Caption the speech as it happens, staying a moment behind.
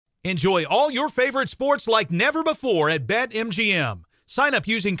Enjoy all your favorite sports like never before at BetMGM. Sign up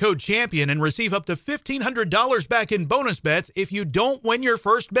using code CHAMPION and receive up to $1,500 back in bonus bets if you don't win your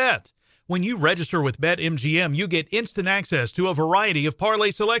first bet. When you register with BetMGM, you get instant access to a variety of parlay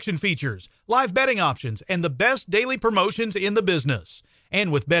selection features, live betting options, and the best daily promotions in the business.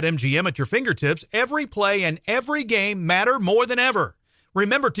 And with BetMGM at your fingertips, every play and every game matter more than ever.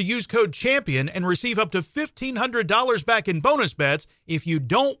 Remember to use code CHAMPION and receive up to $1,500 back in bonus bets if you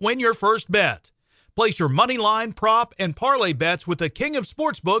don't win your first bet. Place your money line, prop, and parlay bets with the king of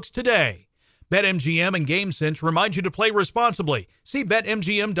sportsbooks today. BetMGM and GameSense remind you to play responsibly. See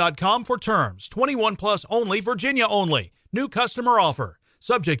BetMGM.com for terms. 21 plus only, Virginia only. New customer offer.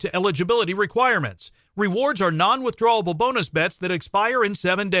 Subject to eligibility requirements. Rewards are non-withdrawable bonus bets that expire in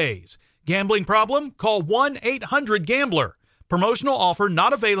 7 days. Gambling problem? Call 1-800-GAMBLER. Promotional offer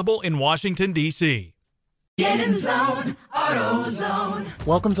not available in Washington, D.C. Get in zone, AutoZone.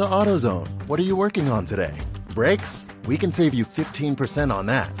 Welcome to AutoZone. What are you working on today? Brakes? We can save you 15% on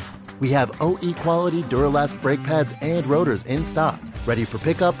that. We have OE quality Duralast brake pads and rotors in stock, ready for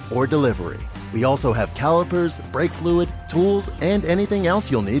pickup or delivery. We also have calipers, brake fluid, tools, and anything else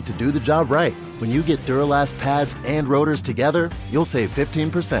you'll need to do the job right. When you get Duralast pads and rotors together, you'll save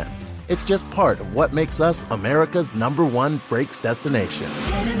 15%. It's just part of what makes us America's #1 brakes destination.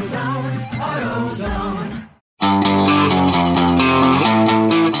 Get in zone, AutoZone.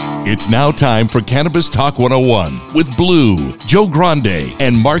 It's now time for Cannabis Talk 101 with Blue, Joe Grande,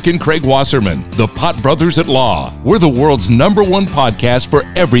 and Mark and Craig Wasserman, the Pot Brothers at Law. We're the world's #1 podcast for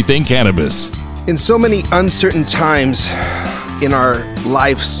everything cannabis. In so many uncertain times in our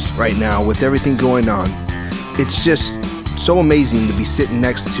lives right now, with everything going on, it's just so amazing to be sitting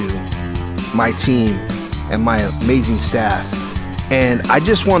next to my team and my amazing staff. And I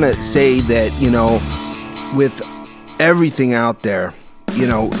just want to say that, with everything out there,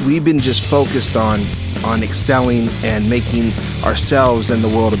 we've been just focused on excelling and making ourselves and the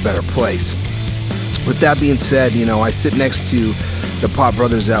world a better place. With that being said, I sit next to the Pot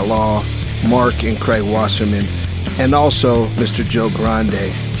Brothers at Law, Mark and Craig Wasserman, and also Mr. Joe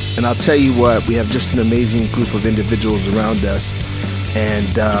Grande. And I'll tell you what, we have just an amazing group of individuals around us.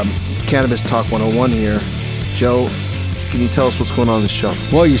 And Cannabis Talk 101 here. Joe, can you tell us what's going on in the show?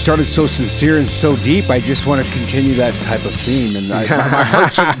 Well, you started so sincere and so deep. I just want to continue that type of theme. And my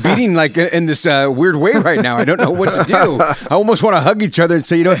heart's beating like in this weird way right now. I don't know what to do. I almost want to hug each other and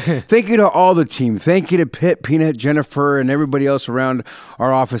say, thank you to all the team. Thank you to Pitt, Peanut, Jennifer, and everybody else around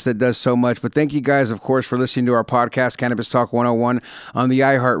our office that does so much. But thank you guys, of course, for listening to our podcast, Cannabis Talk 101, on the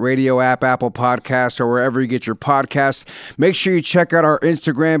iHeartRadio app, Apple Podcasts, or wherever you get your podcasts. Make sure you check out our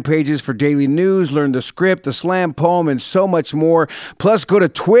Instagram pages for daily news, learn the script, the slam poem, and so much more. Plus, go to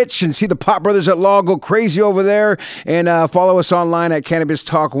Twitch and see the Pot Brothers at Law go crazy over there, and follow us online at Cannabis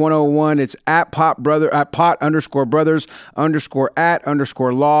Talk 101. It's at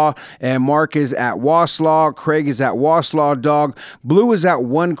pot_brothers_at_law, and Mark is at Waslaw, Craig is at Waslaw Dog, Blue is at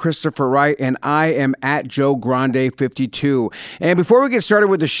 1 Christopher Wright, and I am at Joe Grande 52. And before we get started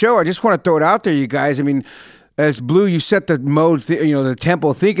with the show, I just want to throw it out there, you guys. I mean, as Blue, you set the mode, the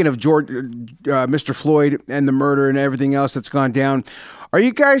tempo, thinking of Mr. Floyd and the murder and everything else that's gone down. Are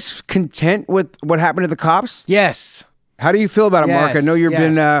you guys content with what happened to the cops? Yes. How do you feel about it, Mark? I know you've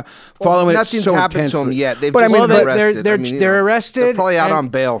been following it so nothing's happened intensely. to them yet. They've but just been arrested. They're arrested. They're probably out on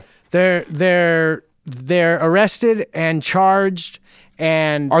bail. They're arrested and charged.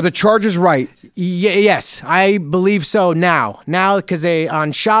 And are the charges right? Yes, I believe so now. Now, because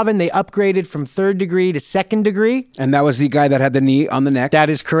on Chauvin, they upgraded from 3rd degree to 2nd degree. And that was the guy that had the knee on the neck?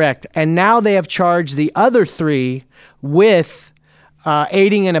 That is correct. And now they have charged the other 3 with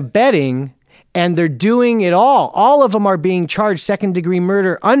aiding and abetting, and they're doing it all. All of them are being charged 2nd degree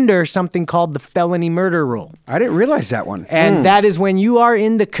murder under something called the felony murder rule. I didn't realize that one. And that is when you are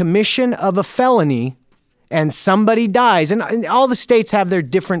in the commission of a felony and somebody dies, and all the states have their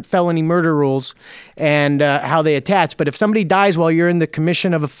different felony murder rules and how they attach, but if somebody dies while you're in the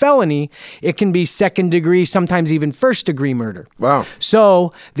commission of a felony, it can be 2nd degree, sometimes even 1st degree murder. Wow.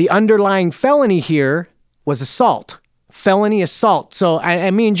 So the underlying felony here was assault. Felony assault. So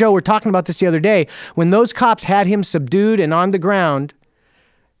and me and Joe were talking about this the other day. When those cops had him subdued and on the ground,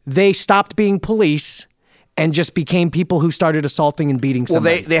 they stopped being police and just became people who started assaulting and beating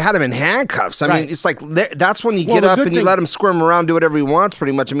somebody. Well, they had him in handcuffs. I mean, it's like that's when you get up and you let him squirm around, do whatever he wants,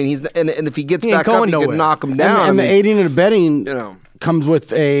 pretty much. I mean, and if he gets back up, you can knock him down. And the aiding and abetting comes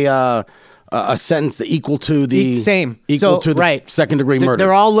with a a sentence that equal to the second degree murder.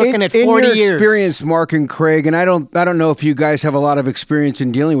 They're all looking at 40 in your years. experience, Mark and Craig, and I don't know if you guys have a lot of experience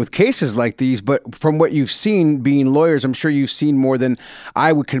in dealing with cases like these, but from what you've seen being lawyers, I'm sure you've seen more than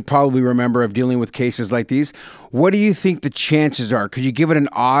I can probably remember of dealing with cases like these. What do you think the chances are? Could you give it an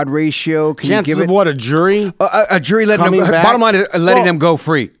odd ratio? Chances of what, a jury? A jury letting them, bottom line is letting them go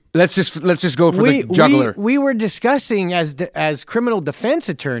free. Let's just go for the juggler. We were discussing as criminal defense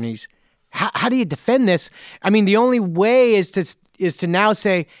attorneys, how do you defend this? I mean, the only way is to now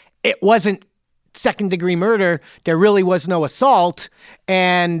say it wasn't second-degree murder. There really was no assault,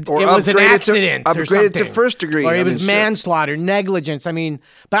 and it was an accident or something. Upgraded to first-degree. Or it was manslaughter, negligence. I mean,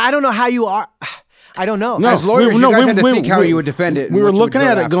 but I don't know how you are. I don't know. No, as lawyers, you guys had to think how you would defend it. We were looking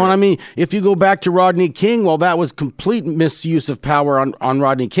at it going, I mean, if you go back to Rodney King, well, that was complete misuse of power on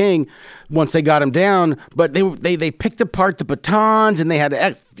Rodney King once they got him down. But they picked apart the batons and they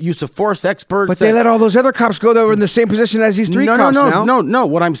had use of force experts. But they let all those other cops go that were in the same position as these three cops now. No.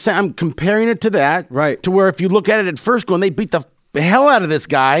 What I'm saying, I'm comparing it to that. Right. To where if you look at it at first going, they beat the hell out of this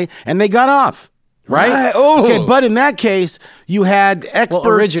guy and they got off. Right? Oh. Okay, but in that case, you had experts.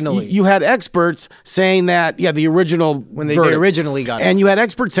 Well, originally. You had experts saying that, the original when they verdict. originally got it. And you had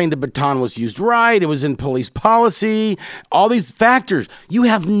experts saying the baton was used right, it was in police policy, all these factors. You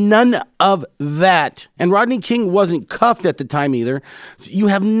have none of that. And Rodney King wasn't cuffed at the time either. You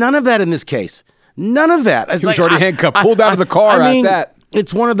have none of that in this case. None of that. He was already handcuffed, pulled out of the car at that.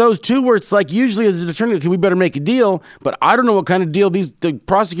 It's one of those two where it's like usually as an attorney, we better make a deal, but I don't know what kind of deal the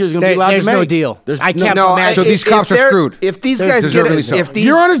prosecutors are going to be allowed to make. There's no deal. I can't imagine. So these cops are screwed. If these guys get it,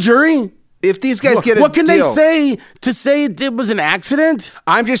 you're on a jury. If these guys get a what can deal, they say to say it was an accident?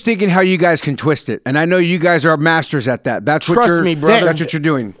 I'm just thinking how you guys can twist it, and I know you guys are masters at that. Trust me, brother. That's what you're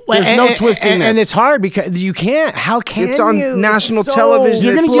doing. There's no twisting this. And it's hard because you can't. How can it's you? on national television.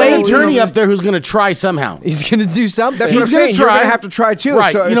 You're going to get an attorney up there who's going to try somehow. He's going to do something. That's what I'm saying. You're going to have to try too.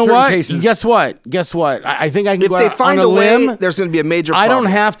 Right. So you know what? Cases. Guess what? I think I can go out on a limb. If they find a way, there's going to be a major problem. I don't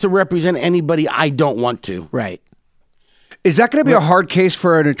have to represent anybody I don't want to. Right. Is that going to be a hard case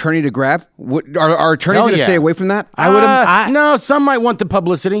for an attorney to grab? Are attorneys going to stay away from that? No, some might want the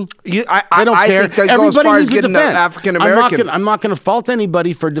publicity. I don't care. Think that goes as far as getting an African American. I'm not going to fault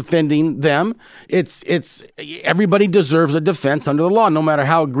anybody for defending them. It's everybody deserves a defense under the law, no matter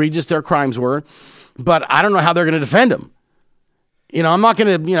how egregious their crimes were. But I don't know how they're going to defend them. I'm not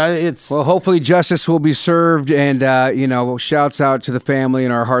going to, it's... Well, hopefully justice will be served, and, shouts out to the family,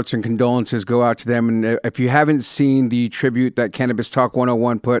 and our hearts and condolences go out to them. And if you haven't seen the tribute that Cannabis Talk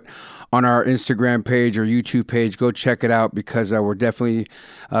 101 put on our Instagram page or YouTube page, go check it out, because we're definitely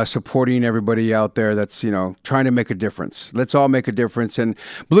supporting everybody out there that's, trying to make a difference. Let's all make a difference. And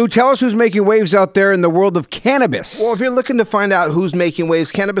Blue, tell us who's making waves out there in the world of cannabis. Well, if you're looking to find out who's making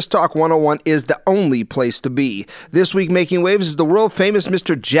waves, Cannabis Talk 101 is the only place to be. This week making waves is the world-famous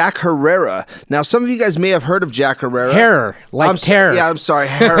Mr. Jack Herrera. Now, some of you guys may have heard of Jack Herrera. Terror, terror. I'm sorry,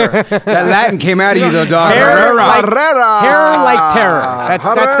 Herrera. That Latin came out of you, though, dog. Herrera like terror. That's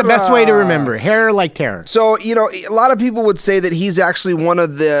the best way to remember. Herrera like terror. So, a lot of people would say that he's actually one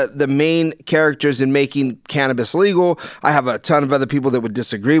of the main characters in making cannabis legal. I have a ton of other people that would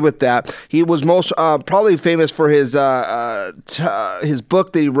disagree with that. He was most probably famous for his book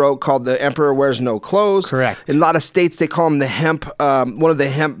that he wrote called The Emperor Wears No Clothes. Correct. In a lot of states, they call him the hemp, one of the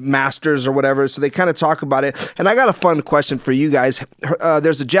hemp masters or whatever. So they kind of talk about it. And I got a fun question for you guys.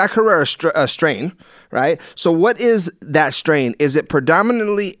 There's a Jack Herrera strain, right? So what is that strain? Is it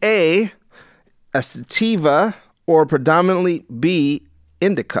predominantly A, sativa, or predominantly B,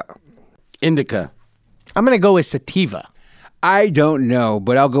 indica? Indica. I'm going to go with sativa. I don't know,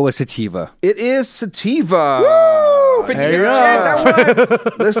 but I'll go with sativa. It is sativa. Woo! 50 There you chance go. I won.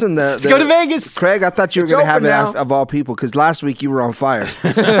 Listen, Let's go to Vegas. Craig, I thought you were going to have it now. of all people, because last week you were on fire.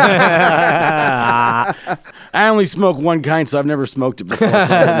 I only smoke one kind, so I've never smoked it before.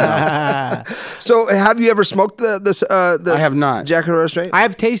 So have you ever smoked the I have not. Jack Herrera strain? I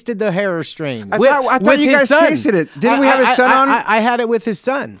have tasted the Herrera strain. I thought you guys tasted it. Didn't we have his son on? I had it with his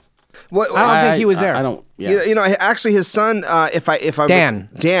son. What, I don't think he was there. I don't. Yeah. Actually, his son, if I Dan,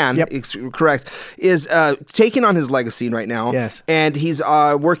 yep. Correct, is taking on his legacy right now. Yes, and he's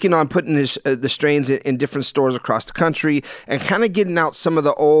working on putting the strains in different stores across the country and kind of getting out some of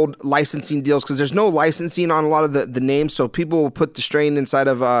the old licensing deals, because there's no licensing on a lot of the names, so people will put the strain inside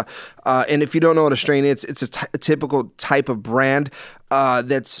of and if you don't know what a strain is, it's a typical type of brand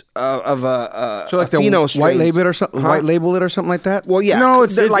that's of a so like the white label or something, white label it or something like that. Well, yeah, no,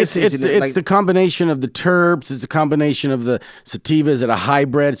 it's the combination of the two. terps. It's a combination of the sativa. Is it a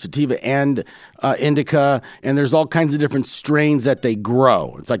hybrid sativa and indica? And there's all kinds of different strains that they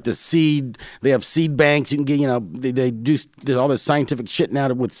grow. It's like the seed. They have seed banks. You can get, they do all this scientific shit now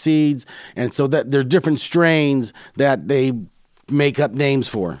with seeds. And so that there are different strains that they make up names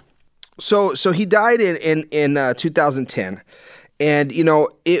for. So he died in 2010. And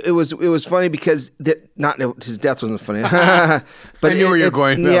it was funny because not his death wasn't funny, but I knew where you're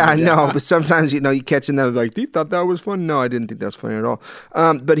going. Yeah, I know. But sometimes you catch another like, he thought that was fun. No, I didn't think that was funny at all.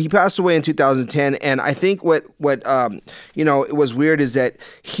 But he passed away in 2010, and I think what it was weird is that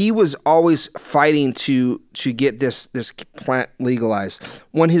he was always fighting to get this plant legalized.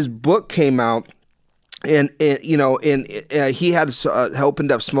 When his book came out. And he had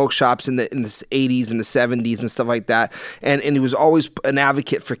opened up smoke shops in the 80s and the 70s and stuff like that, and he was always an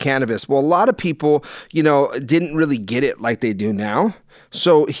advocate for cannabis. Well, a lot of people didn't really get it like they do now.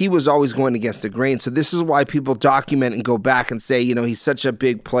 So he was always going against the grain. So this is why people document and go back and say, he's such a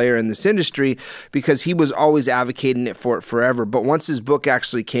big player in this industry, because he was always advocating it for it forever. But once his book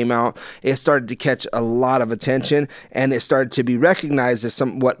actually came out, it started to catch a lot of attention, and it started to be recognized as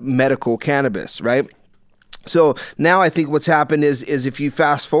somewhat medical cannabis, right? So now I think what's happened is if you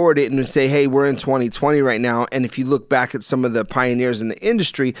fast forward it and say, hey, we're in 2020 right now, and if you look back at some of the pioneers in the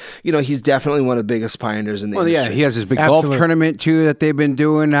industry, he's definitely one of the biggest pioneers in the industry. Yeah, he has his big golf tournament too that they've been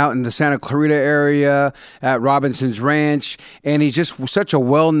doing out in the Santa Clarita area at Robinson's Ranch, and he's just such a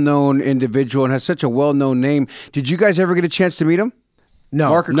well-known individual and has such a well-known name. Did you guys ever get a chance to meet him? No.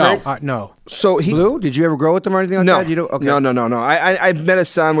 Mark or Craig? No. So Blue, did you ever grow with him or anything like that? You don't? Okay. No. I met his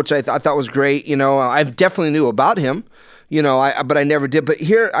son, which I thought was great. I definitely knew about him, but I never did. But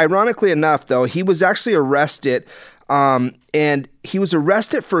here, ironically enough, though, he was actually arrested. And he was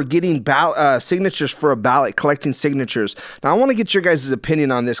arrested for getting signatures for a ballot, collecting signatures. Now, I want to get your guys'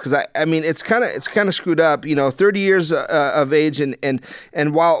 opinion on this, because I mean, it's kind of screwed up. 30 years of age,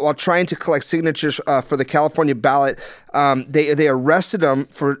 and while trying to collect signatures for the California ballot, they arrested him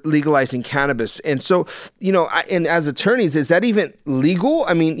for legalizing cannabis. And so, and as attorneys, is that even legal?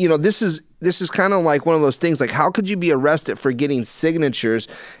 I mean, this is kind of like one of those things. Like, how could you be arrested for getting signatures?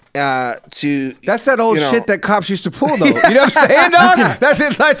 That's that old shit that cops used to pull, though. You know what I'm saying, dog? That's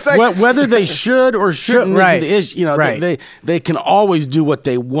it. That's like whether they should or shouldn't. Right. The issue. Right. They can always do what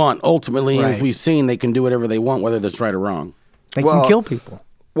they want. Ultimately, as we've seen, they can do whatever they want, whether that's right or wrong. They can kill people.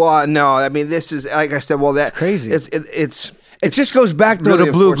 Well, no, I mean, this is, like I said, that's crazy. It just goes back though really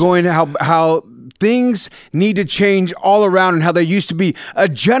to Blue going how things need to change all around, and how there used to be a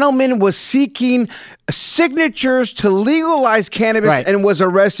gentleman was seeking signatures to legalize cannabis and was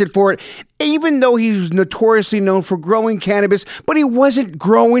arrested for it, even though he was notoriously known for growing cannabis, but he wasn't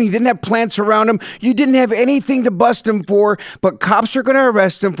growing. He didn't have plants around him. You didn't have anything to bust him for, but cops are going to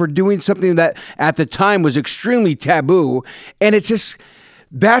arrest him for doing something that at the time was extremely taboo. And it's just,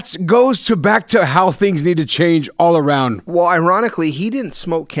 that goes back to how things need to change all around. Well, ironically, he didn't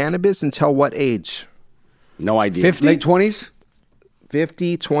smoke cannabis until what age? No idea. 50? Late 20s?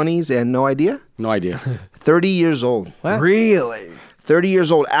 50, 20s, and no idea? No idea. 30 years old. What? Really? 30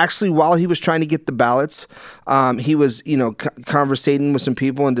 years old. Actually, while he was trying to get the ballots, he was, conversating with some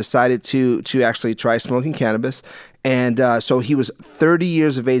people and decided to actually try smoking cannabis. And so he was 30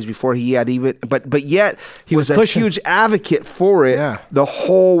 years of age before he had even, but yet he was a huge advocate for it the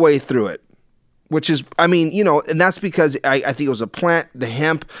whole way through it. Which is, I mean, and that's because I think it was a plant, the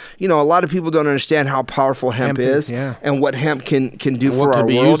hemp. A lot of people don't understand how powerful hemp is and what hemp can do for our world. What it can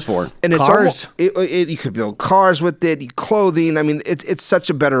be used for. And it's cars. You could build cars with it, clothing. I mean, it's such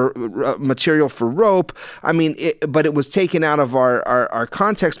a better material for rope. I mean, but it was taken out of our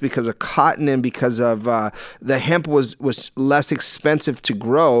context because of cotton and because of the hemp was less expensive to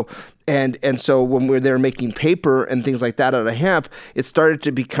grow. And so when we were there making paper and things like that out of hemp, it started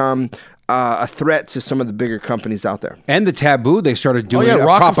to become a threat to some of the bigger companies out there. And the taboo, they started doing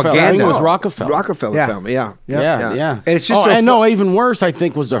Rockefeller. propaganda. I think it was Rockefeller. Rockefeller family, yeah. And it's just even worse, I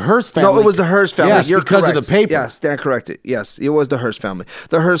think, was the Hearst family. No, it was the Hearst family. Yes, You're because correct. of the paper. Yes, stand corrected. Yes, it was the Hearst family.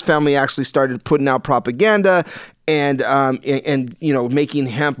 The Hearst family actually started putting out propaganda and making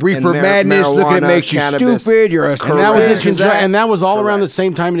hemp reefer and madness. Look at it, makes you cannabis. stupid. You're a and that was all around the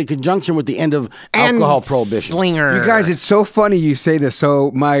same time in conjunction with the end of alcohol prohibition. Slinger. You guys, it's so funny you say this.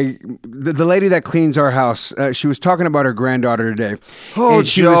 So the lady that cleans our house, she was talking about her granddaughter today. Oh, and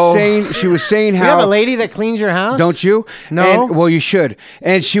she Joe. was saying how You have a lady that cleans your house? Don't you? No. Well, you should.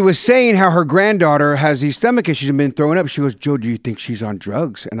 And she was saying how her granddaughter has these stomach issues and been throwing up. She goes, Joe, do you think she's on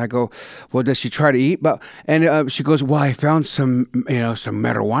drugs? And I go, well, does she try to eat? And she goes, well, I found some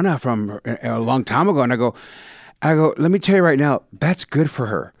marijuana from a long time ago. And I go, let me tell you right now, that's good for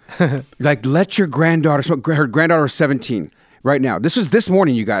her. Like, let your granddaughter smoke. Her granddaughter is 17 right now. This is this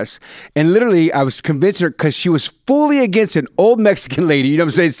morning, you guys. And literally, I was convinced her because she was fully against an old Mexican lady, you know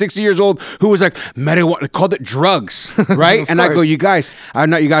what I'm saying, 60 years old, who was like, marijuana, called it drugs, right? And I go, you guys,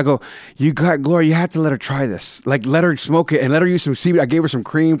 you gotta go, Gloria, you have to let her try this. Like, let her smoke it and let her use some CBD. I gave her some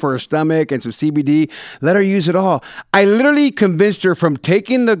cream for her stomach and some CBD. Let her use it all. I literally convinced her from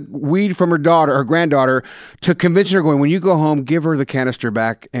taking the weed from her granddaughter, to convincing her going, when you go home, give her the canister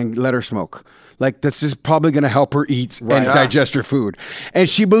back and let her smoke. Like, this is probably going to help her eat and digest her food. And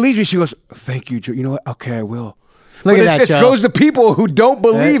she believes me. She goes, thank you, Joe. You know what? Okay, I will. Look at that, It Joe. goes to people who don't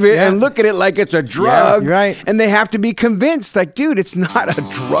believe it and look at it like it's a drug. Yeah, right. And they have to be convinced, like, dude, it's not a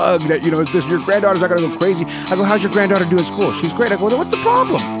drug that, your granddaughter's not going to go crazy. I go, how's your granddaughter doing in school? She's great. I go, then what's the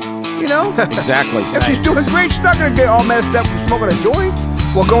problem? You know? Exactly. If she's doing great, she's not going to get all messed up from smoking a joint.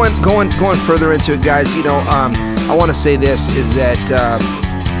 Well, going further into it, guys, I want to say this is that,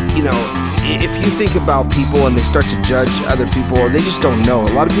 if you think about people and they start to judge other people, they just don't know.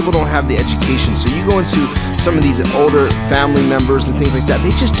 A lot of people don't have the education. So you go into some of these older family members and things like that, they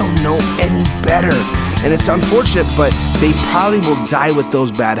just don't know any better. And it's unfortunate, but they probably will die with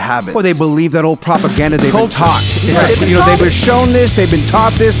those bad habits. Well, they believe that old propaganda they've been taught. Right. They've been shown this, they've been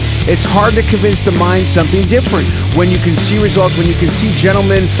taught this. It's hard to convince the mind something different. When you can see results, when you can see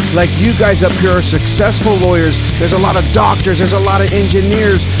gentlemen like you guys up here are successful lawyers, there's a lot of doctors, there's a lot of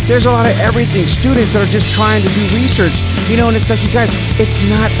engineers, there's a lot of everything, students that are just trying to do research. And it's like, you guys, it's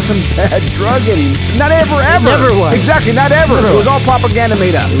not some bad drug anymore. Not ever. It never was. Exactly, not ever. It was all propaganda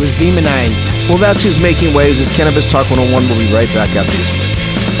made up. It was demonized. Well, that's who's making waves. It's Cannabis Talk 101. We'll be right back after this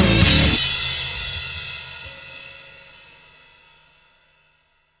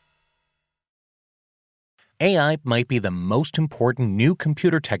break. AI might be the most important new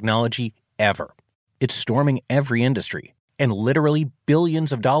computer technology ever. It's storming every industry, and literally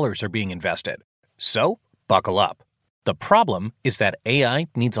billions of dollars are being invested. So, buckle up. The problem is that AI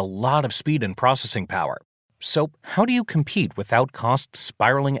needs a lot of speed and processing power. So, how do you compete without costs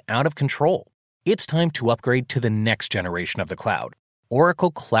spiraling out of control? It's time to upgrade to the next generation of the cloud, Oracle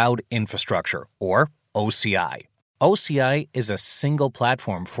Cloud Infrastructure, or OCI. OCI is a single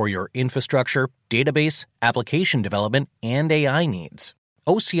platform for your infrastructure, database, application development, and AI needs.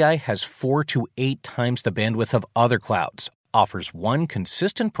 OCI has 4 to 8 times the bandwidth of other clouds, offers one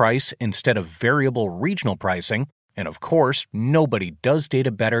consistent price instead of variable regional pricing, and of course, nobody does data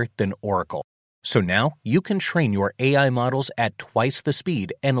better than Oracle. So now you can train your AI models at twice the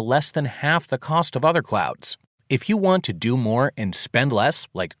speed and less than half the cost of other clouds. If you want to do more and spend less,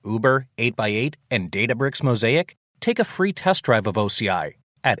 like Uber, 8x8, and Databricks Mosaic, take a free test drive of OCI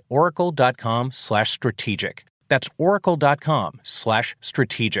at oracle.com/strategic. That's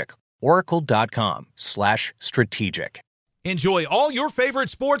oracle.com/strategic. oracle.com/strategic. Enjoy all your favorite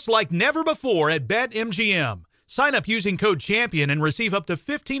sports like never before at BetMGM. Sign up using code CHAMPION and receive up to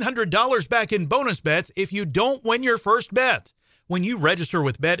 $1,500 back in bonus bets if you don't win your first bet. When you register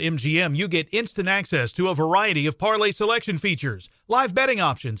with BetMGM, you get instant access to a variety of parlay selection features, live betting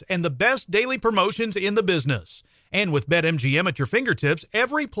options, and the best daily promotions in the business. And with BetMGM at your fingertips,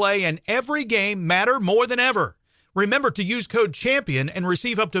 every play and every game matter more than ever. Remember to use code CHAMPION and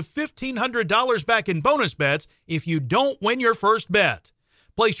receive up to $1,500 back in bonus bets if you don't win your first bet.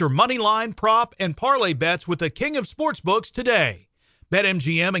 Place your money line, prop, and parlay bets with the king of sportsbooks today.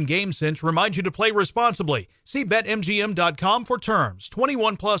 BetMGM and GameSense remind you to play responsibly. See BetMGM.com for terms.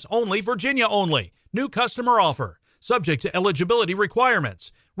 21 plus only, Virginia only. New customer offer. Subject to eligibility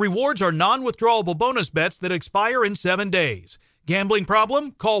requirements. Rewards are non-withdrawable bonus bets that expire in 7 days. Gambling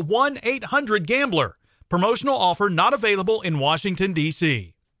problem? Call 1-800-GAMBLER. Promotional offer not available in Washington,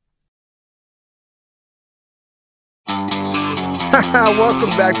 D.C. Welcome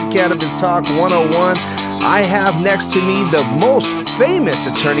back to Cannabis Talk 101. I have next to me the most famous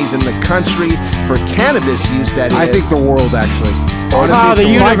attorneys in the country for cannabis use, that is. I think the world, actually. Wow, the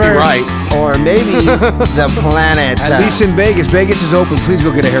universe. Might be right. Or maybe the planet. At least in Vegas. Vegas is open. Please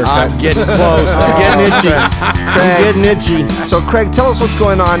go get a haircut. I'm getting close. I'm getting itchy. I'm getting itchy. So, Craig, tell us what's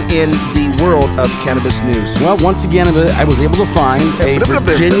going on in the world of cannabis news. Well, once again, I was able to find a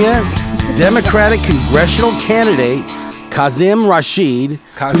Virginia Democratic congressional candidate, Kazim Rashid,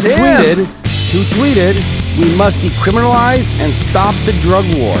 who tweeted, "We must decriminalize and stop the drug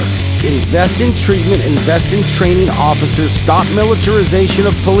war. Invest in treatment, invest in training officers, stop militarization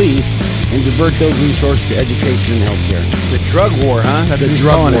of police, and divert those resources to education and healthcare." The drug war, huh? That's The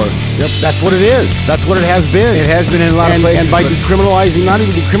drug war. Yep, that's what it is. That's what it has been. It has been in a lot of places. And by decriminalizing, not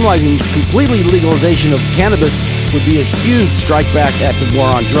even decriminalizing, completely legalization of cannabis would be a huge strike back at the war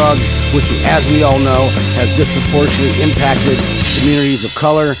on drugs, which, as we all know, has disproportionately impacted communities of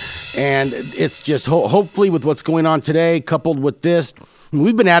color And it's just hopefully with what's going on today, coupled with this,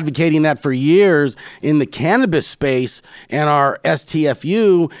 we've been advocating that for years in the cannabis space and our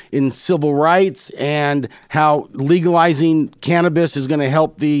STFU in civil rights and how legalizing cannabis is going to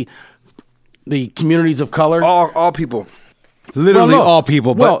help the communities of color. All people. Literally all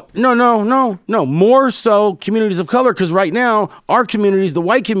people. But no. More so communities of color, because right now our communities, the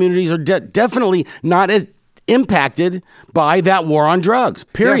white communities, are definitely not as impacted by that war on drugs,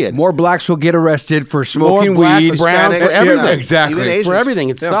 period. Yeah, more blacks will get arrested for smoking more weed. Brown, for everything. Yeah, exactly. For everything.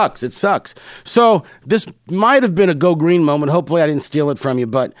 It sucks. It sucks. So this might have been a go green moment. Hopefully I didn't steal it from you,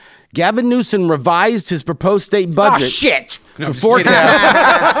 but Gavin Newsom revised his proposed state budget. Oh, shit. To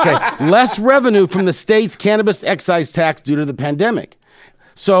forecast less revenue from the state's cannabis excise tax due to the pandemic.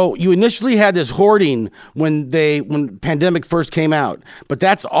 So you initially had this hoarding when pandemic first came out, but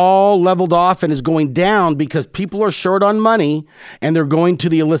that's all leveled off and is going down because people are short on money and they're going to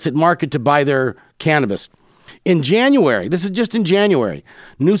the illicit market to buy their cannabis. In January, this is just in January,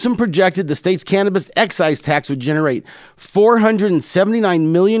 Newsom projected the state's cannabis excise tax would generate $479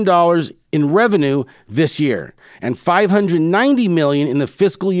 million in revenue this year and $590 million in the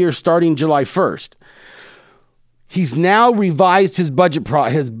fiscal year starting July 1st. He's now revised his budget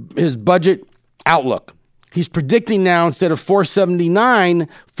his budget outlook. He's predicting now instead of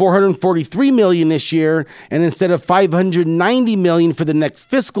 $443 million this year, and instead of $590 million for the next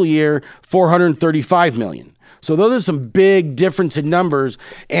fiscal year, $435 million. So those are some big difference in numbers,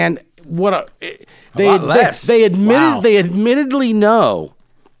 and they admittedly know.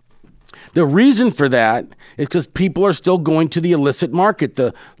 The reason for that is because people are still going to the illicit market,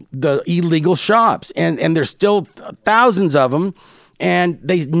 the illegal shops, and there's still thousands of them, and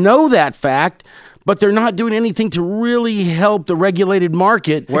they know that fact, but they're not doing anything to really help the regulated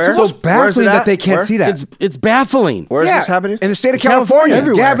market. It's so baffling that they can't see that. It's baffling. Where is this happening? In the state of California.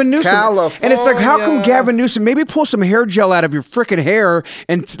 Everywhere. Gavin Newsom. And it's like, how come Gavin Newsom, maybe pull some hair gel out of your freaking hair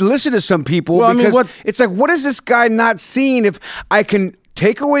and listen to some people, because it's like, what is this guy not seeing? If I can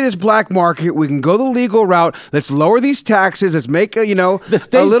take away this black market, we can go the legal route. Let's lower these taxes. Let's make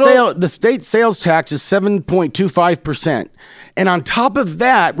the state sales tax is 7.25%. And on top of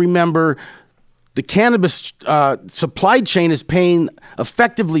that, remember, the cannabis supply chain is paying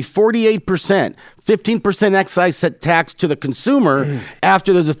effectively 48%, 15% excise tax to the consumer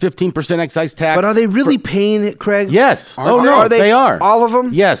after there's a 15% excise tax. But are they really paying it, Craig? Yes. They are. All of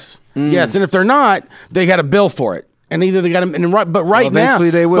them? Yes. Yes. And if they're not, they got a bill for it. And either they got them, but right now, eventually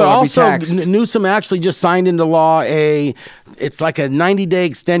they will. But also, Newsom actually just signed into law it's like a 90-day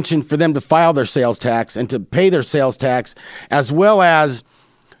extension for them to file their sales tax and to pay their sales tax, as well as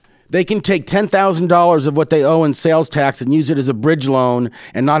they can take $10,000 of what they owe in sales tax and use it as a bridge loan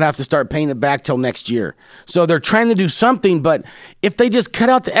and not have to start paying it back till next year. So they're trying to do something, but if they just cut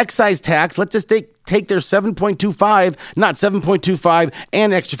out the excise tax, let's just take their 7.25, not 7.25,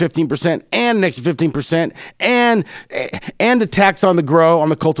 and extra 15%, and an extra 15%, and the tax on the grow, on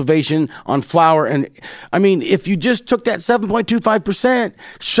the cultivation, on flower. And I mean, if you just took that 7.25%,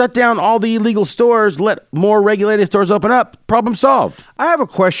 shut down all the illegal stores, let more regulated stores open up, problem solved. I have a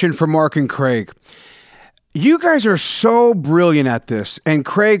question for Mark and Craig. You guys are so brilliant at this. And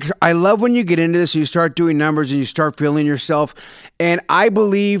Craig, I love when you get into this and you start doing numbers and you start feeling yourself. And I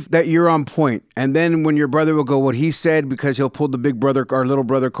believe that you're on point. And then when your brother will go what he said, because he'll pull the big brother or little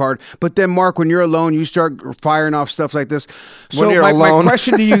brother card. But then Mark, when you're alone, you start firing off stuff like this. So my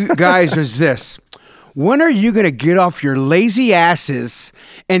question to you guys is this. When are you going to get off your lazy asses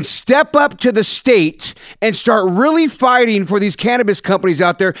and step up to the state and start really fighting for these cannabis companies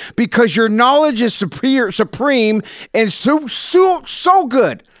out there, because your knowledge is supreme and so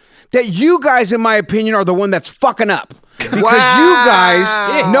good that you guys, in my opinion, are the one that's fucking up? Because you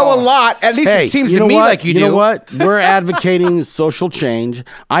guys know a lot. At least it seems to me like you do. You know what? We're advocating social change.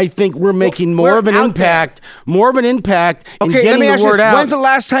 I think we're making more of an impact in getting the word out. When's the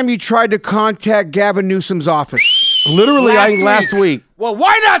last time you tried to contact Gavin Newsom's office? Literally, last week. Well,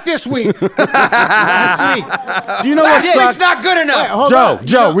 why not this week? Last week. Do you know what sucks? It's not good enough.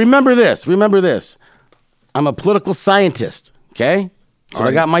 Joe, remember this. I'm a political scientist, okay? So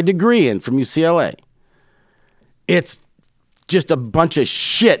I got my degree from UCLA. It's just a bunch of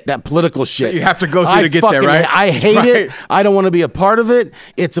shit, that political shit. You have to go through to get there, right? I hate it. I don't want to be a part of it.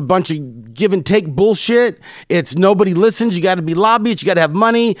 It's a bunch of give and take bullshit. It's nobody listens. You got to be lobbyists. You got to have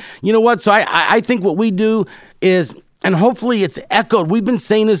money. You know what? So I think what we do is And hopefully it's echoed. We've been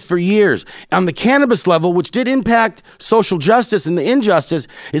saying this for years. On the cannabis level, which did impact social justice and the injustice,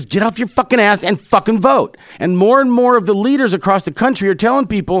 is get off your fucking ass and fucking vote. And more of the leaders across the country are telling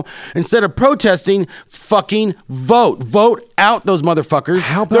people, instead of protesting, fucking vote. Vote out those motherfuckers.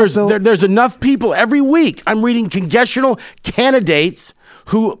 How about There's enough people every week. I'm reading congressional candidates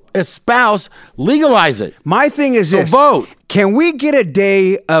who espouse legalize it. My thing is this. Vote. Can we get a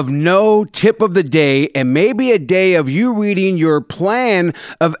day of no tip of the day and maybe a day of you reading your plan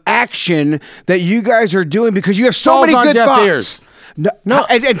of action that you guys are doing because you have so Falls many on good deaf thoughts? ears. No,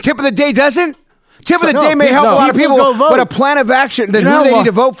 and tip of the day doesn't? Tip of the day may help no, a lot of people people, go vote. but a plan of action that You know who they what? need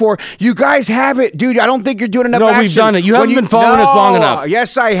to vote for. You guys have it, dude. I don't think you're doing enough No, action. we've done it. You When haven't been following us long enough.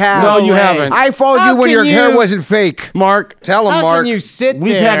 Yes, I have. No, you haven't. I followed How you when can your hair you- wasn't fake. Mark, Tell them, How Mark. can you sit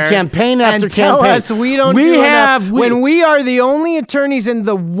We've there had campaign after and tell campaign. us we don't We do have- enough we- when we are the only attorneys in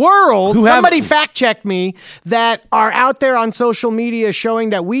the world? Who have- Somebody fact check me that are out there on social media showing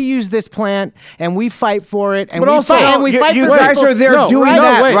that we use this plant and we fight for it and But we also- fight, No, and we you fight you for guys people. are there No, doing right? No,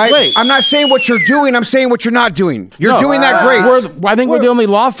 that, wait, right? wait. I'm not saying what you're doing. I'm saying what you're not doing. You're doing that great. I think we're the only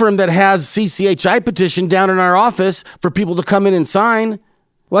law firm that has CCHI petition down in our office for people to come in and sign.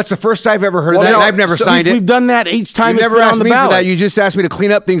 Well, that's the first I've ever heard Well, of that. no, and I've never so signed it. We've done that each time You it's never been asked on the me ballot. for that. You just asked me to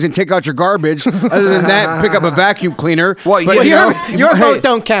clean up things and take out your garbage. Other than that, pick up a vacuum cleaner. Well, But, you know, Your vote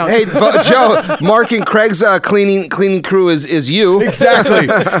don't count. Hey, Joe, Mark and Craig's cleaning crew is you. exactly.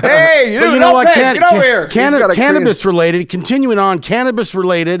 Hey, But dude, you know what? get over here. He's gotta Cannabis related, continuing on, cannabis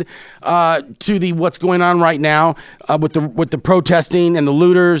related to the what's going on right now with the protesting and the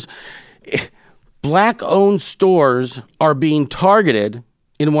looters. Black-owned stores are being targeted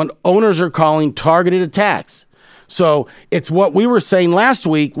in what owners are calling targeted attacks. So it's what we were saying last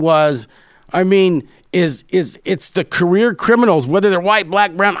week was, I mean, is it's the career criminals, whether they're white,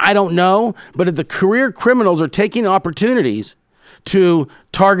 black, brown, I don't know, but if the career criminals are taking opportunities to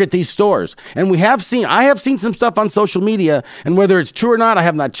target these stores. And I have seen some stuff on social media, and whether it's true or not, I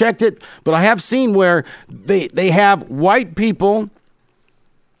have not checked it, but I have seen where they have white people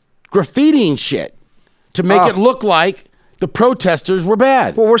graffitiing shit to make it look like the protesters were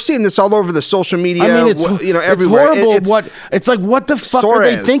bad. Well, we're seeing this all over the social media. I mean, it's everywhere. It's horrible. It's like, what the fuck are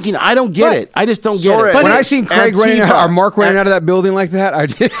they Suarez. thinking? I don't get it. I just don't get Suarez. it. When But I seen Craig running Antifa. or Mark running out of that building like that,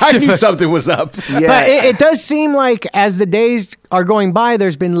 I knew something was up. Yeah. But it does seem like as the days are going by,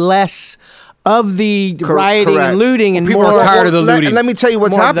 there's been less of the rioting correct. and looting and People more. are tired of the looting. Let me tell you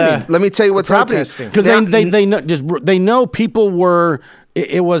what's More of the happening. Let me tell you what's happening. protesting. Because Now- they know people were.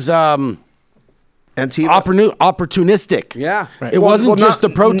 It was Antifa. opportunistic. Yeah. It wasn't just the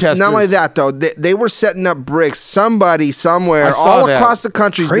protesters. Not only that, though, they were setting up bricks. Somebody somewhere, I saw all that. across the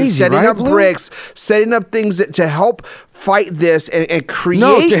country, has been Crazy, setting right, up Blue? bricks, setting up things to help fight this and create.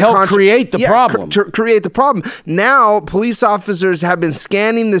 No, to help create the problem. To create the problem. Now, police officers have been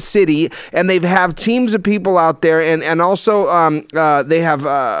scanning the city, and they've have teams of people out there, and also they have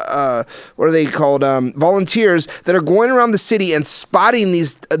what are they called? Volunteers that are going around the city and spotting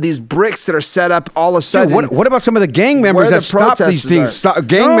these bricks that are set up all of a sudden. Dude, what about some of the gang members Where that the stop these protesters things? are.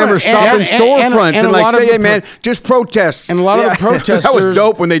 Gang No, members and- stopping and- storefronts and and a like lot of say, the hey man, just protest. And a lot of the protesters. That was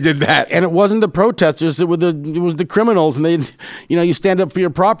dope when they did that. And it wasn't the protesters; it was the criminals. And they, you stand up for your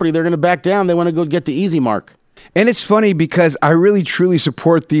property, they're going to back down. They want to go get the easy mark. And it's funny because I really truly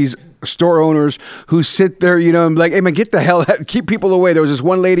support these store owners who sit there, and be like, hey man, get the hell out, keep people away. There was this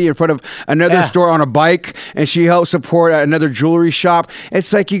one lady in front of another store on a bike, and she helped support another jewelry shop.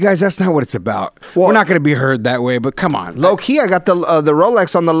 It's like, you guys, that's not what it's about. We're not going to be heard that way, but come on. Low key, I got the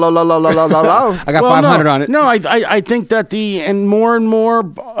Rolex on the low. I got 500 on it. No, I think that more and more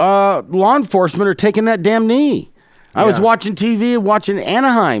law enforcement are taking that damn knee. I was watching TV, watching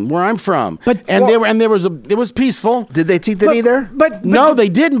Anaheim, where I'm from, it was peaceful. Did they take the knee there? But No, they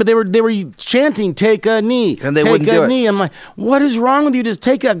didn't. But they were chanting, "Take a knee," And they take wouldn't a do it. knee. I'm like, what is wrong with you? Just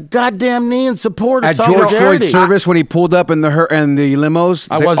take a goddamn knee and support At it. George Floyd's service, when he pulled up in the limos,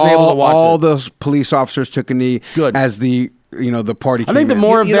 I wasn't able to watch all it. those police officers took a knee. Good. As the party. I think the came in.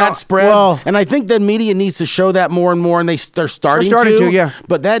 more of You know, that spreads, and I think the media needs to show that more and more, and they're starting to. Yeah.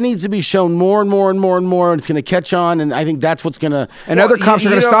 But that needs to be shown more and more and more and more, and it's going to catch on, and I think that's what's going to. And other cops are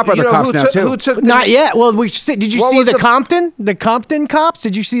going to stop other cops now too. Who took Not yet. Well, did you What see was the the- Compton cops?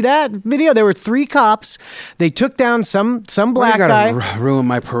 Did you see that video? There were 3 cops. They took down some Why black you guy. gotta ruin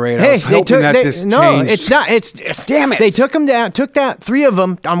my parade. I Hey, was they hoping took that this no. changed. It's not. It's Damn it. They took him down. Took down 3 of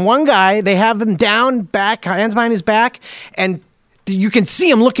them on one guy. They have him down, back, hands behind his back, and you can see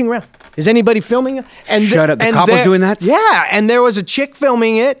him looking around. Is anybody filming it? And Shut up. The and cop was doing that? Yeah, and there was a chick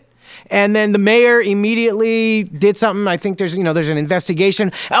filming it. And then the mayor immediately did something. I think there's an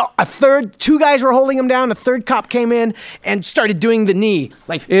investigation. Two guys were holding him down. A third cop came in and started doing the knee.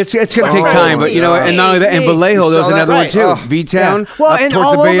 Like it's going to take time, but and not only that, in Vallejo, there's another one too. V-Town, well, up and towards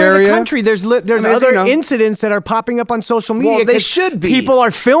all the Bay over Area. the country, there's other incidents that are popping up on social media. Well, they should be. People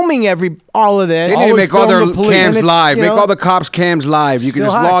are filming all of this. They need to make all their police. cams live. Make all the cops cams live. You can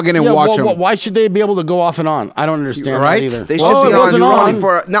just log in and watch them. Why should they be able to go off and on? I don't understand that either. They should be on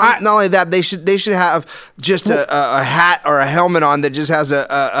 24. Not only that, they should have just a hat or a helmet on that just has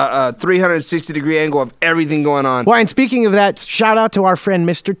a 360-degree angle of everything going on. Well, and speaking of that, shout out to our friend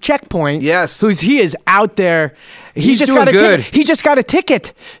Mr. Checkpoint. Yes, he is out there. He just got a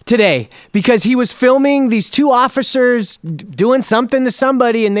ticket today because he was filming these two officers doing something to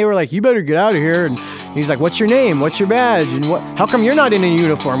somebody, and they were like, "You better get out of here." And he's like, "What's your name? What's your badge? And how come you're not in a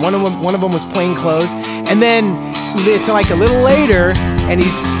uniform?" One of them was plain clothes. And then it's like a little later, and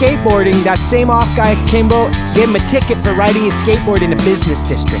he's skateboarding. That same off guy, Kimbo, gave him a ticket for riding his skateboard in a business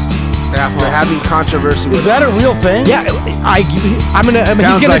district. After having controversy. Is that a real thing? Yeah, he's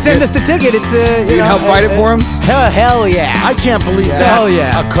gonna send us the ticket. It's you can help fight it for him. Hell yeah! I can't believe that's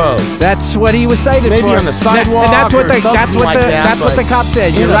a code. That's what he was cited for. Maybe on the sidewalk. And that's what the the cop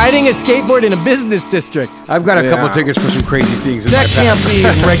said. You're riding a skateboard in a business district. I've got a couple tickets for some crazy things. That can't be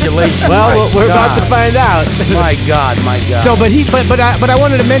regulation. Well, we're about to find out. My God. So, but I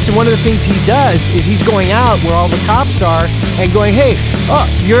wanted to mention one of the things he does is he's going out where all the cops are and going, "Hey,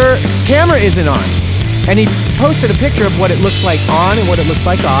 your camera isn't on," and he posted a picture of what it looks like on and what it looks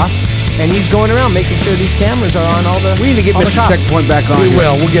like off, and he's going around making sure these cameras are on all the. We need to get Mr. Checkpoint back on.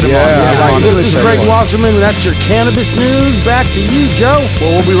 We'll get him on. This is Greg Wasserman. That's your cannabis news. Back to you, Joe.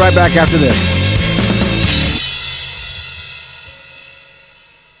 Well, we'll be right back after this.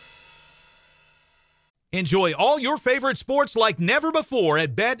 Enjoy all your favorite sports like never before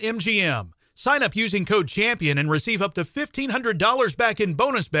at BetMGM. Sign up using code CHAMPION and receive up to $1,500 back in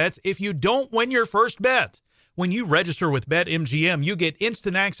bonus bets if you don't win your first bet. When you register with BetMGM, you get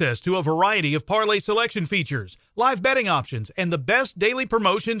instant access to a variety of parlay selection features, live betting options, and the best daily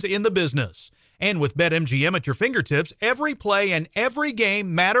promotions in the business. And with BetMGM at your fingertips, every play and every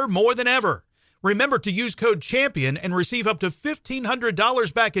game matter more than ever. Remember to use code CHAMPION and receive up to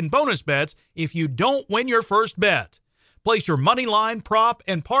 $1,500 back in bonus bets if you don't win your first bet. Place your money line, prop,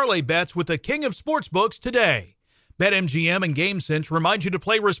 and parlay bets with the king of sportsbooks today. BetMGM and GameSense remind you to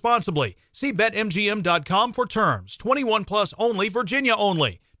play responsibly. See BetMGM.com for terms. 21 plus only, Virginia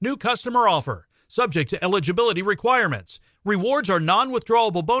only. New customer offer. Subject to eligibility requirements. Rewards are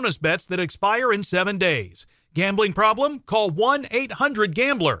non-withdrawable bonus bets that expire in 7 days. Gambling problem? Call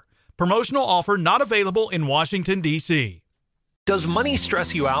 1-800-GAMBLER. Promotional offer not available in Washington, D.C. Does money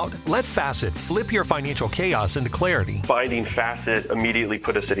stress you out? Let Facet flip your financial chaos into clarity. Finding Facet immediately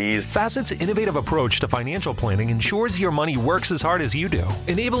put us at ease. Facet's innovative approach to financial planning ensures your money works as hard as you do,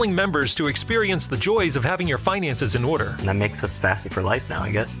 enabling members to experience the joys of having your finances in order. And that makes us Facet for life now,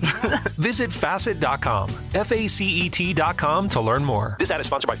 I guess. Visit Facet.com, FACET.com to learn more. This ad is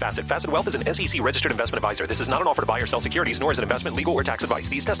sponsored by Facet. Facet Wealth is an SEC registered investment advisor. This is not an offer to buy or sell securities, nor is it investment, legal, or tax advice.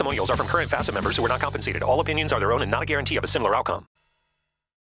 These testimonials are from current Facet members who are not compensated. All opinions are their own and not a guarantee of a similar outcome.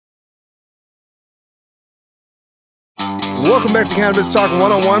 Welcome back to Cannabis Talk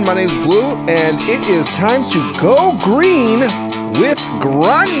 101. My name is Blue, and it is time to go green with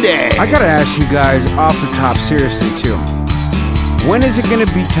Grande. I gotta ask you guys off the top, seriously too. When is it gonna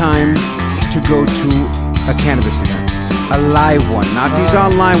be time to go to a cannabis event? A live one, not these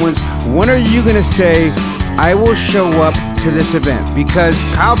online ones. When are you gonna say, I will show up to this event? Because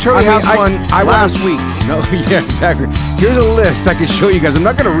Kyle Turley has one last week. No, yeah, exactly. Here's a list I can show you guys. I'm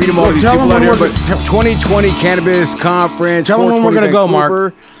not going to read them all. These people out here, but 2020 Cannabis Conference. Tell them when we're going to go,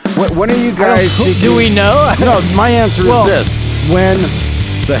 Mark. When are you guys? Do we know? No, my answer is this: when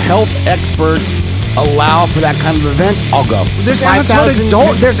the health experts allow for that kind of event, I'll go. There's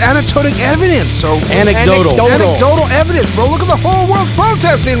anecdotal evidence. So anecdotal evidence, bro. Look at the whole world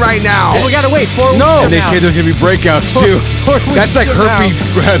protesting right now. Oh, we gotta wait 4 weeks. No, and they say there's gonna be breakouts too. That's like herpes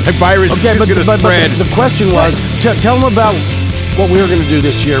virus. Okay, but the question was, tell them about what we were gonna do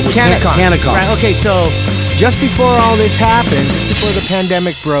this year with CannaCon. Right. Okay, so just before all this happened, just before the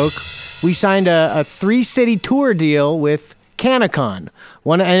pandemic broke, we signed a 3-city tour deal with CannaCon.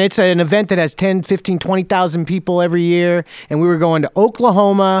 And it's an event that has 10, 15, 20,000 people every year. And we were going to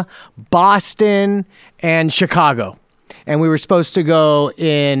Oklahoma, Boston, and Chicago. And we were supposed to go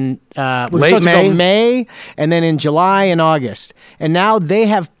in late May, and then in July and August. And now they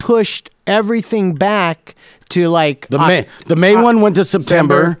have pushed everything back to like the May one went to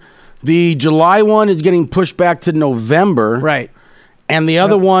September. The July one is getting pushed back to November. Right. And the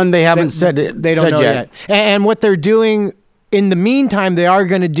other one, they haven't said it. They don't know yet. And what they're doing in the meantime, they are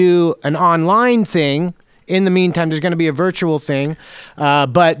going to do an online thing. In the meantime, there's going to be a virtual thing.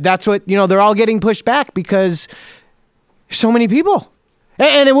 But that's what, they're all getting pushed back because so many people.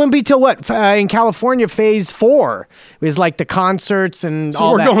 And it wouldn't be till what? In California, phase 4 is like the concerts and So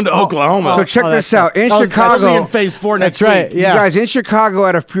all we're that. going to Oklahoma. So check this out. In That'll Chicago, be in phase 4 next That's right. week. Yeah. You guys, in Chicago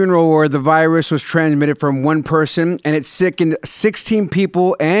at a funeral where the virus was transmitted from one person and it sickened 16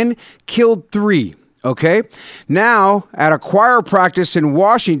 people and killed 3. Okay? Now, at a choir practice in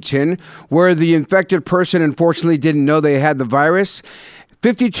Washington where the infected person unfortunately didn't know they had the virus,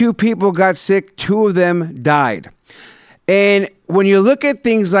 52 people got sick, 2 of them died. And when you look at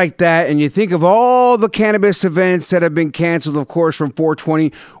things like that and you think of all the cannabis events that have been canceled, of course, from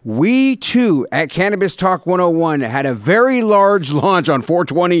 420, we too at Cannabis Talk 101 had a very large launch on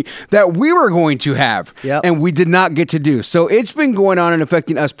 420 that we were going to have. Yep. And we did not get to do. So it's been going on and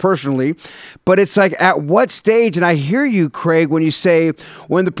affecting us personally. But it's like, at what stage? And I hear you, Craig, when you say,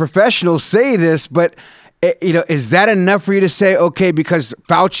 when the professionals say this, but is that enough for you to say, okay, because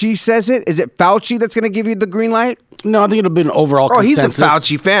Fauci says it? Is it Fauci that's going to give you the green light? No, I think it'll be an overall consensus. He's a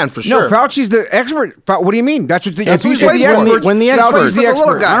Fauci fan for sure. No, Fauci's the expert. What do you mean? That's what if you say the expert. When the expert, Fauci's the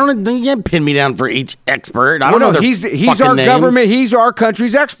expert. I don't. You can't pin me down for each expert. I don't know. He's our government. He's our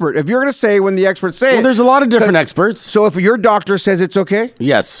country's expert. If you're going to say when the experts say it, there's a lot of different experts. So if your doctor says it's okay,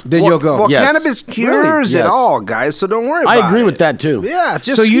 yes, then you'll go. Well, yes. cannabis cures it all, guys. So don't worry. I agree with that too. Yeah,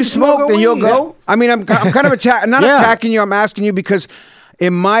 just so you smoke, then you'll go. Yeah. I mean, I'm kind of not attacking you. I'm asking you because,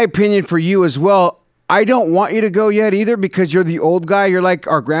 in my opinion, for you as well, I don't want you to go yet either because you're the old guy. You're like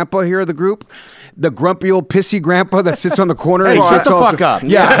our grandpa here of the group. The grumpy old pissy grandpa that sits on the corner. Hey, shut the fuck up.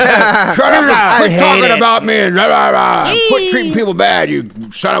 Yeah. Shut up. Quit talking about me and quit treating people bad, you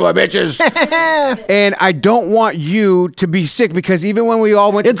son of a bitches. And I don't want you to be sick because even when we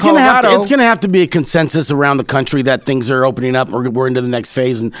all went to Colorado. It's going to have to be a consensus around the country that things are opening up. We're into the next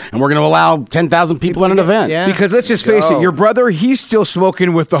phase and we're going to allow 10,000 people in an event. Yeah. Because let's just face it, your brother, he's still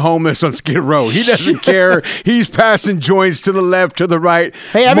smoking with the homeless on Skid Row. He doesn't care. He's passing joints to the left, to the right.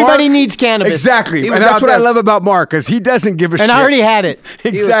 Hey, everybody needs cannabis. Exactly. And that's what I love about Mark, is he doesn't give a shit. And I already had it.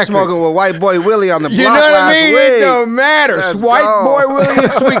 Exactly. He was smoking with White Boy Willie on the block You know what last I mean? week. It don't matter. Let's White go. Boy Willie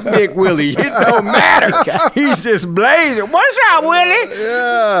and Sweet Dick Willie. It don't matter. He's just blazing. What's up, Willie?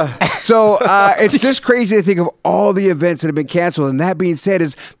 Yeah. So it's just crazy to think of all the events that have been canceled. And that being said,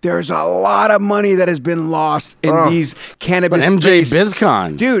 there's a lot of money that has been lost in these cannabis But MJ space.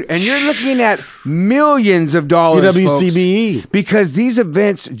 BizCon. Dude, and you're looking at millions of dollars, CWCBE. folks, because these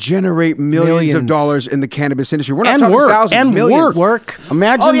events generate millions of dollars in the cannabis industry. We're not talking thousands, and millions. work.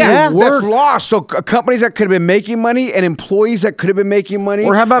 Imagine that's work. lost. So companies that could have been making money and employees that could have been making money.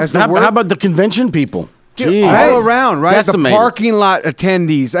 Or how about as the how work- about the convention people? Dude, Jeez. all around, right? Decimated. The parking lot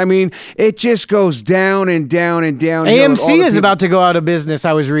attendees. I mean, it just goes down and down and down. AMC is about to go out of business,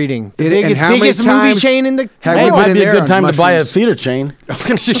 I was reading. The And how many biggest movie times chain in the have Hey, we it been might in be a there good on time to buy a mushrooms? theater chain.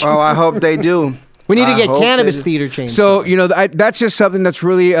 Oh, I hope they do. We need to I get hope cannabis they do. theater chains. So, that's just something that's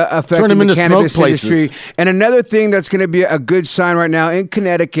really affecting them the into cannabis smoke places. industry. And another thing that's going to be a good sign right now, in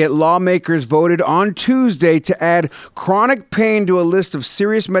Connecticut, lawmakers voted on Tuesday to add chronic pain to a list of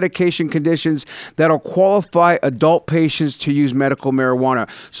serious medication conditions that'll qualify adult patients to use medical marijuana.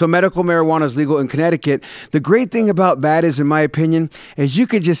 So medical marijuana is legal in Connecticut. The great thing about that is, in my opinion, is you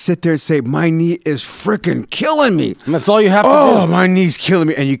could just sit there and say, my knee is freaking killing me. And that's all you have to Oh, do. my knee's killing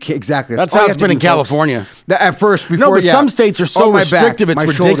me. And you can't, exactly. That's all how you it's have to been in do, folks. California. At first, before, No, but some states are so Oh, my back, restrictive, it's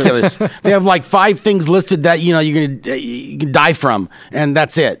my shoulder. ridiculous. They have like 5 things listed that you can die from, and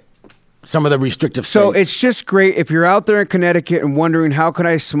that's it. Some of the restrictive states. So it's just great if you're out there in Connecticut and wondering how can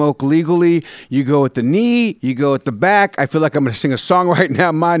I smoke legally. You go at the knee, you go at the back. I feel like I'm going to sing a song right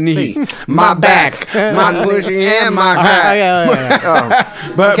now. My knee, my back, my pussy, and my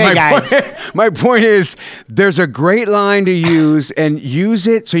back. But Okay, my point is, there's a great line to use, and use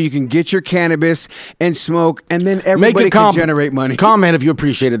it so you can get your cannabis and smoke, and then everybody can generate money. Comment if you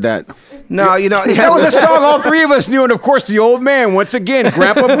appreciated that. No, That was a song all 3 of us knew, and of course the old man once again,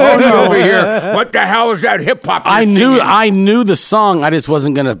 Grandpa Boney over here. What the hell is that hip hop? I knew the song. I just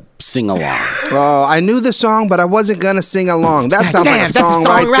wasn't gonna sing along. Oh, I knew the song, but I wasn't gonna sing along. That sounds like a Damn, that's a song,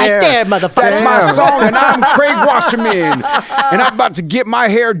 song right there, motherfucker. That's my song, and I'm Craig Wasserman, and I'm about to get my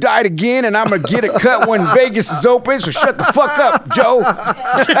hair dyed again, and I'm gonna get it cut when Vegas is open. So shut the fuck up, Joe.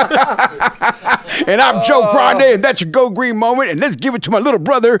 And I'm Joe Grande, and that's your Go Green moment. And let's give it to my little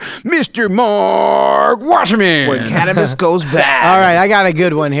brother, Mr. Mark Wasserman. When cannabis goes bad. All right, I got a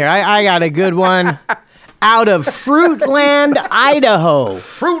good one here. I got a good one. out of Fruitland, Idaho.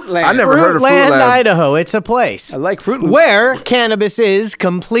 Fruitland. I never heard of Fruitland, Fruitland. Idaho. It's a place. I like Fruit Loops. Where cannabis is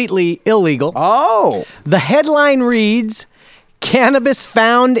completely illegal. Oh. The headline reads, "Cannabis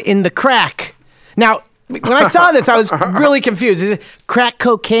found in the crack." Now, when I saw this, I was really confused. Is it crack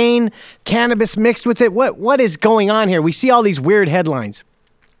cocaine, cannabis mixed with it? What is going on here? We see all these weird headlines.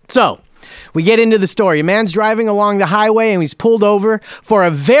 So, we get into the story. A man's driving along the highway and he's pulled over for a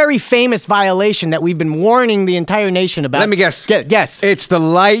very famous violation that we've been warning the entire nation about. Let me guess. Guess. It's the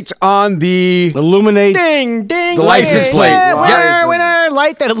light on the Illuminates. Ding, ding. The license plate. Yeah, winner.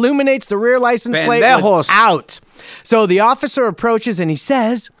 Light that illuminates the rear license plate was Pendejos. out. So the officer approaches and he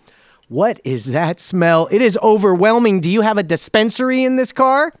says, "What is that smell? It is overwhelming. Do you have a dispensary in this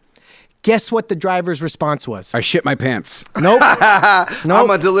car?" Guess what the driver's response was? I shit my pants. Nope. I'm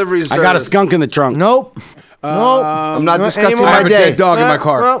a delivery service. I got a skunk in the trunk. Nope. Nope. I'm not discussing Anymore? I my have a day. dead dog in my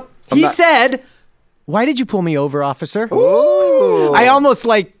car. Well, he said, "Why did you pull me over, officer?" Ooh. I almost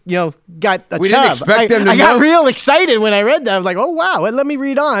got a We chub. didn't expect them to I got know. real excited when I read that. I was like, "Oh wow!" Let me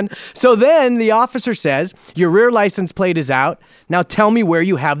read on. So then the officer says, "Your rear license plate is out. Now tell me where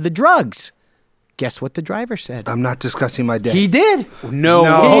you have the drugs." Guess what the driver said? I'm not discussing my day. He did. No,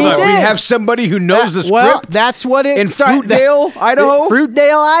 No. hold on. He We did. have somebody who knows the script. Well, that's what it in Fruitdale, Idaho.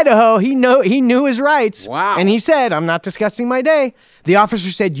 Fruitdale, Idaho. He knew his rights. Wow. And he said, "I'm not discussing my day." The officer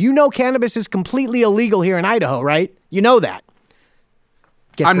said, "You know cannabis is completely illegal here in Idaho, right? You know that."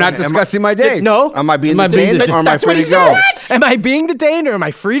 Guess I'm what? not discussing my day. No. Am I being Am I being detained detained? or am I That's free what he to go? said. Am I being detained or am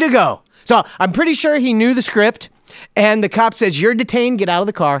I free to go? So I'm pretty sure he knew the script. And the cop says, "You're detained. Get out of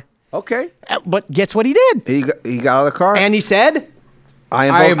the car." Okay. But guess what he did? He got out of the car. And he said, I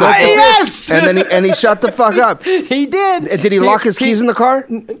I invoked invoked the- the- yes! And he shut the fuck up. he did. Did he lock his keys in the car?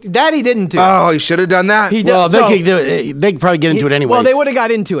 That he didn't do. Oh, he should have done that. He did. Well, So- they could do it. They could probably get into it anyway. Well, they would have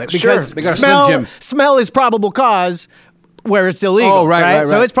got into it because They got a Slim Jim. smell is probable cause where it's illegal. Oh, right.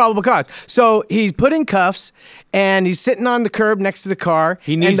 So it's probable cause. So he's put in cuffs and he's sitting on the curb next to the car.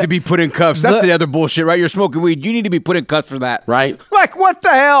 He needs to be put in cuffs. That's the other bullshit, right? You're smoking weed. You need to be put in cuffs for that. Right. Like, what the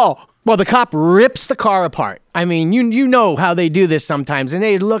hell? Well, the cop rips the car apart. I mean, you know how they do this sometimes. And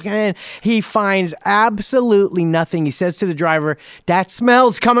they look and he finds absolutely nothing. He says to the driver, "That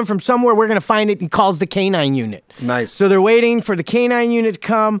smell's coming from somewhere. We're going to find it." He calls the canine unit. Nice. So they're waiting for the canine unit to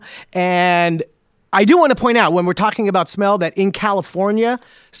come. And I do want to point out when we're talking about smell that in California,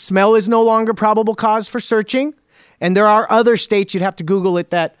 smell is no longer probable cause for searching. And there are other states, you'd have to Google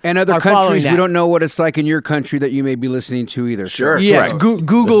it, that And other are following countries, we that. don't know what it's like in your country that you may be listening to either. Sure. Yes, Correct.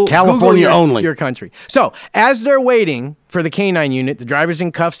 Google It's California Google only. your country. So as they're waiting for the canine unit, the driver's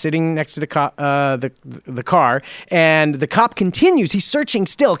in cuffs, sitting next to the car, and the cop continues. He's searching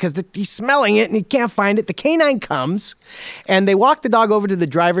still because he's smelling it and he can't find it. The canine comes, and they walk the dog over to the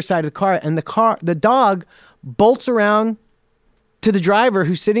driver's side of the car, and the dog bolts around to the driver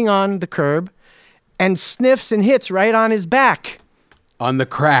who's sitting on the curb, and sniffs and hits right on his back. On the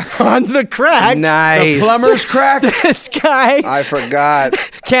crack. On the crack. Nice. The plumber's crack. This guy. I forgot.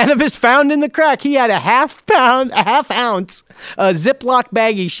 Cannabis found in the crack. He had a half ounce Ziploc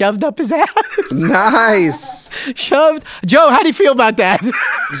baggie shoved up his ass. Nice. Shoved. Joe, how do you feel about that?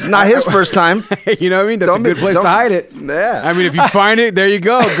 It's not his first time. You know what I mean? That's a good place to hide it. Yeah. I mean, if you find it, there you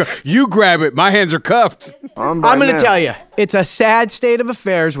go. You grab it. My hands are cuffed. I'm going to tell you, it's a sad state of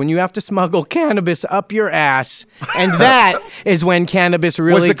affairs when you have to smuggle cannabis up your ass, and that is when cannabis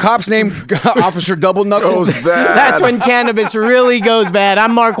really... Was the cop's name Officer Double Knuckles? That's when cannabis really goes bad.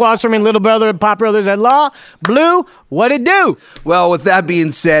 I'm Mark Wasserman, little brother of Pop Brothers at Law. Blue, what it do? Well, with that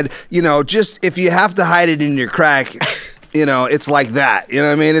being said, just if you have to hide it in your crack, it's like that. You know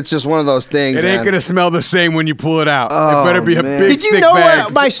what I mean? It's just one of those things. It ain't man. going to smell the same when you pull it out. Oh, it better be a man. big, Did you thick know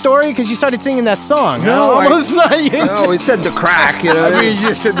bag. my story? Because you started singing that song. No, I- almost not you. No, he said the crack. You know. I mean, you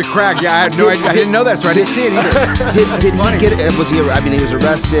just said the crack. Yeah, I had no idea. I didn't know that, so I didn't see it either. Did he get it? Was he? I mean, he was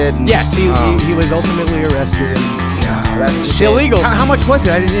arrested. and- Yes, he was ultimately arrested. And That's it's illegal. How much was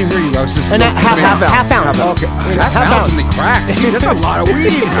it? I didn't even hear you. I was just And half ounce. Okay, half Half ounce ounce. in the crack. Dude, that's a lot of weed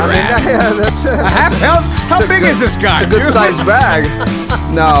in your ass. Yeah, that's A half ounce? How It's a big good- is this guy? Good dude? sized bag.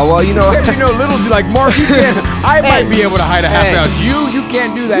 No, well, Little like Mark, you can't. I might be able to hide a half Hey. ounce. You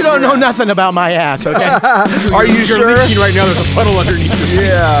can't do that. You don't know nothing about my ass, okay? Are you You're sure? leaking right now. There's a puddle underneath you.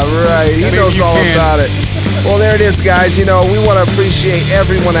 Yeah, right. He Maybe knows you all can. about it. Well, there it is, guys. We want to appreciate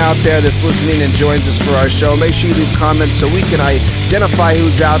everyone out there that's listening and joins us for our show. Make sure you leave comments so we can identify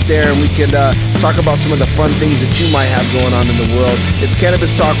who's out there and we can talk about some of the fun things that you might have going on in the world. It's Cannabis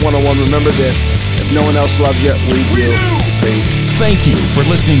Talk 101. Remember this. If no one else loves you, we do. Peace. Thank you for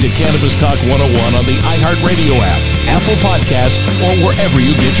listening to Cannabis Talk 101 on the iHeartRadio app, Apple Podcasts, or wherever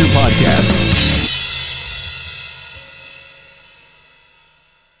you get your podcasts.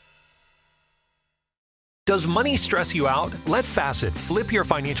 Does money stress you out? Let Facet flip your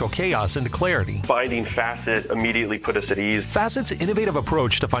financial chaos into clarity. Finding Facet immediately put us at ease. Facet's innovative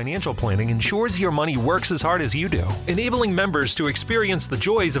approach to financial planning ensures your money works as hard as you do, enabling members to experience the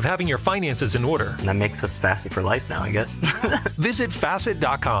joys of having your finances in order. And that makes us Facet for life now, I guess. Visit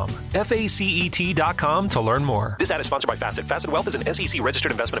Facet.com, FACET.com to learn more. This ad is sponsored by Facet. Facet Wealth is an SEC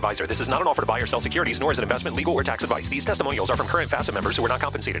registered investment advisor. This is not an offer to buy or sell securities, nor is it investment, legal, or tax advice. These testimonials are from current Facet members who are not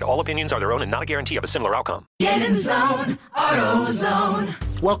compensated. All opinions are their own and not a guarantee of a similar outcome. Get in zone,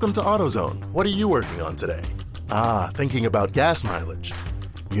 AutoZone. Welcome to AutoZone. What are you working on today? Thinking about gas mileage.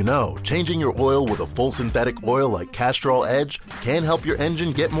 You know, changing your oil with a full synthetic oil like Castrol Edge can help your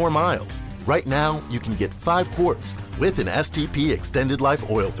engine get more miles. Right now, you can get 5 quarts with an STP extended life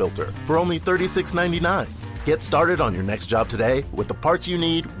oil filter for only $36.99. Get started on your next job today with the parts you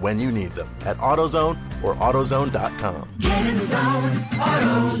need when you need them at AutoZone or AutoZone.com. Get in zone,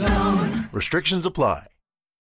 AutoZone. Restrictions apply.